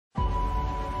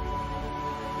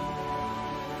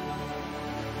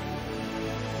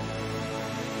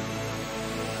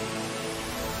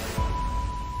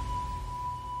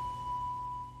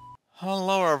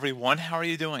Hello everyone, how are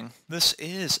you doing? This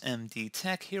is MD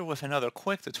Tech here with another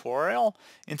quick tutorial.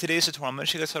 In today's tutorial, I'm going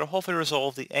to show you guys how to hopefully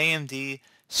resolve the AMD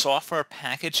software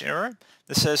package error.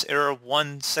 This says error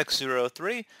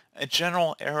 1603. A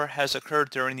general error has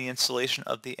occurred during the installation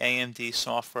of the AMD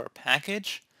software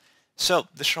package. So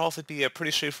this should hopefully be a pretty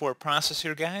straightforward process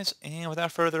here, guys. And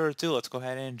without further ado, let's go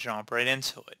ahead and jump right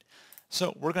into it.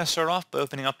 So we're going to start off by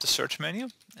opening up the search menu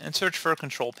and search for a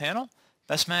control panel.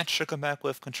 Best match should come back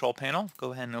with control panel.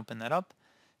 Go ahead and open that up.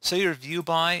 Set your view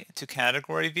by to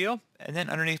category view, and then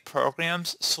underneath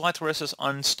programs, select where it says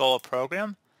uninstall a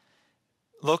program.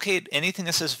 Locate anything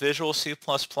that says Visual C++ in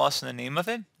the name of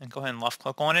it, and go ahead and left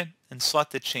click on it, and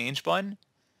select the change button.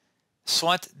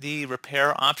 Select the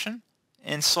repair option,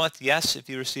 and select yes if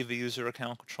you receive a user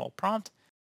account control prompt.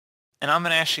 And I'm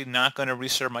actually not going to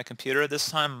restart my computer this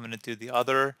time. I'm going to do the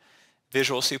other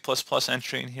Visual C++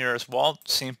 entry in here as well,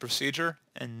 same procedure,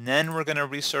 and then we're going to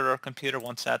restart our computer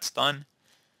once that's done.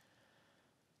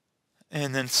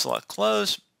 And then select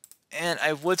close, and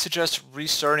I would suggest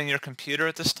restarting your computer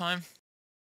at this time.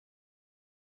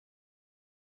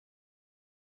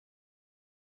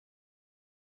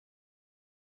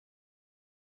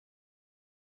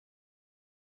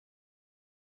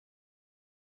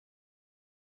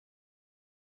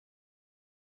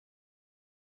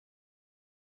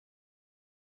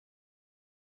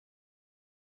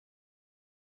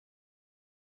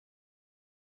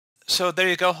 So there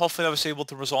you go, hopefully I was able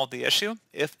to resolve the issue.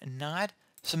 If not,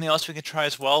 something else we can try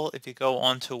as well, if you go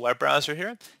onto a web browser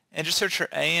here, and just search for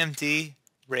AMD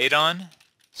Radeon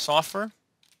software,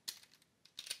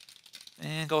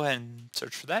 and go ahead and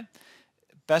search for that.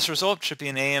 Best result should be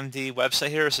an AMD website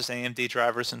here. It says AMD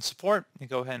drivers and support. You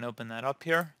go ahead and open that up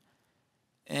here.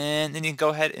 And then you can go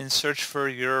ahead and search for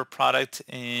your product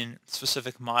in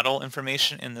specific model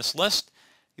information in this list.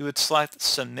 You would select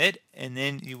submit, and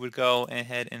then you would go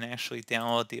ahead and actually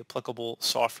download the applicable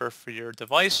software for your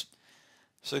device.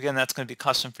 So again, that's going to be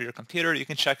custom for your computer. You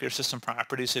can check your system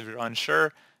properties if you're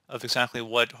unsure of exactly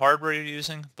what hardware you're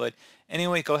using. But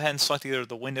anyway, go ahead and select either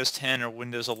the Windows 10 or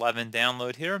Windows 11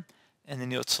 download here, and then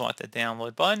you'll select the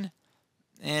download button.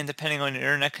 And depending on your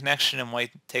internet connection, it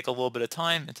might take a little bit of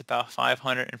time. It's about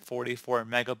 544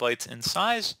 megabytes in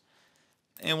size.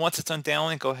 And once it's done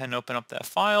downloading, go ahead and open up that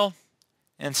file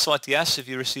and select yes if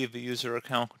you receive a user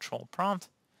account control prompt,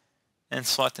 and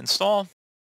select install.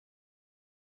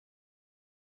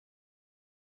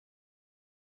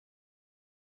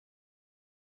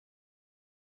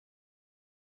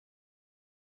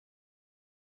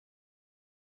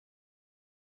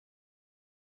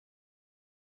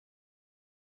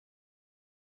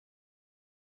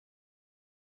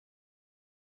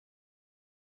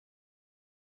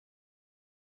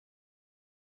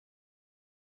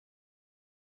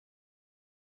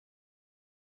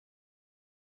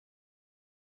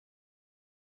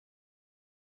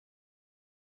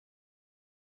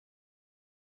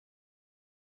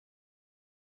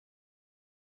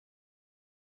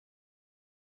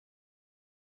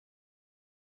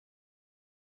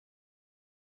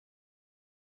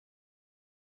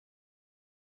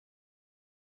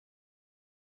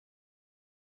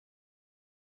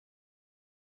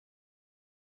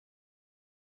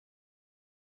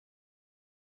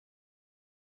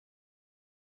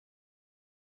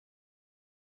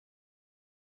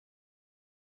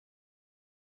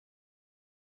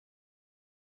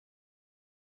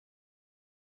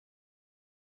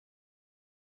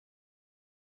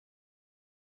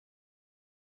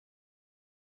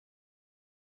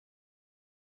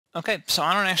 Okay, so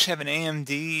I don't actually have an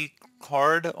AMD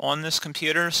card on this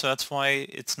computer, so that's why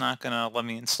it's not going to let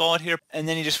me install it here. And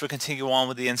then you just would continue on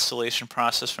with the installation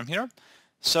process from here.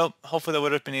 So hopefully that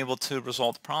would have been able to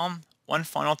resolve the problem. One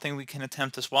final thing we can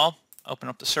attempt as well, open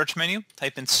up the search menu,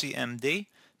 type in CMD.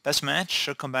 Best match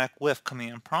should come back with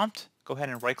command prompt. Go ahead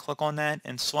and right click on that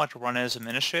and select run as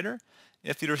administrator.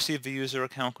 If you receive the user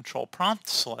account control prompt,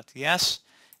 select yes.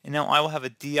 And now I will have a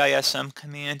DISM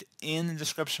command in the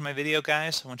description of my video,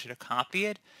 guys. I want you to copy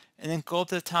it and then go up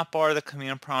to the top bar of the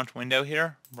command prompt window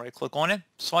here, right click on it,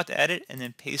 select edit, and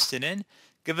then paste it in.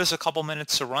 Give us a couple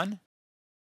minutes to run.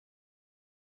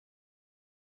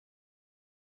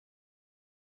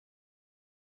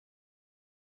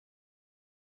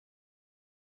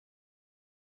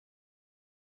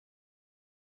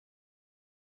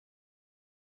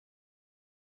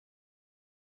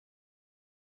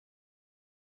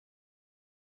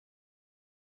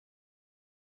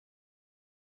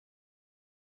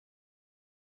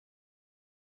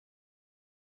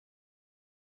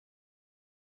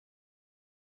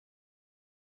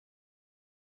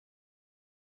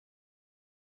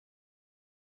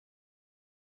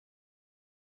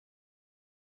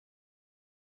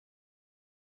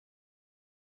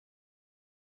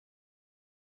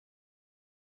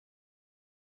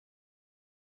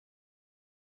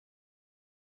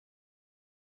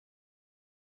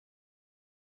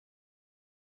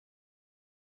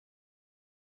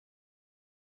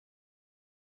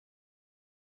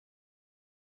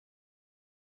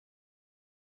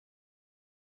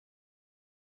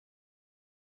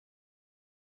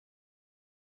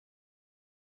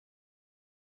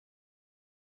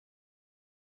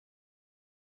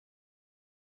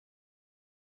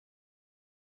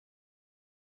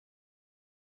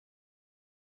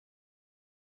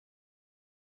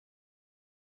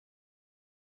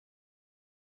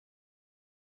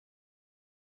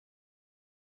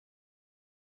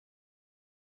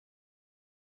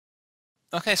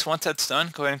 Okay, so once that's done,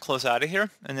 go ahead and close out of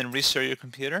here and then restart your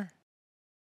computer.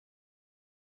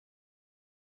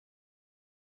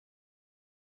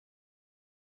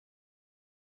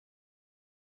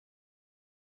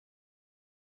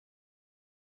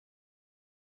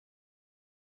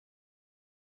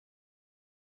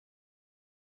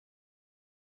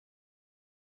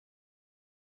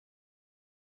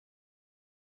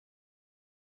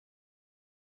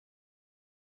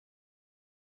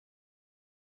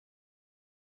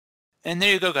 And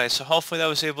there you go, guys. So hopefully that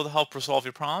was able to help resolve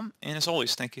your problem. And as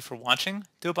always, thank you for watching.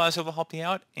 Do hope I was able to help you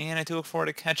out, and I do look forward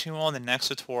to catching you all in the next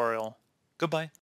tutorial. Goodbye.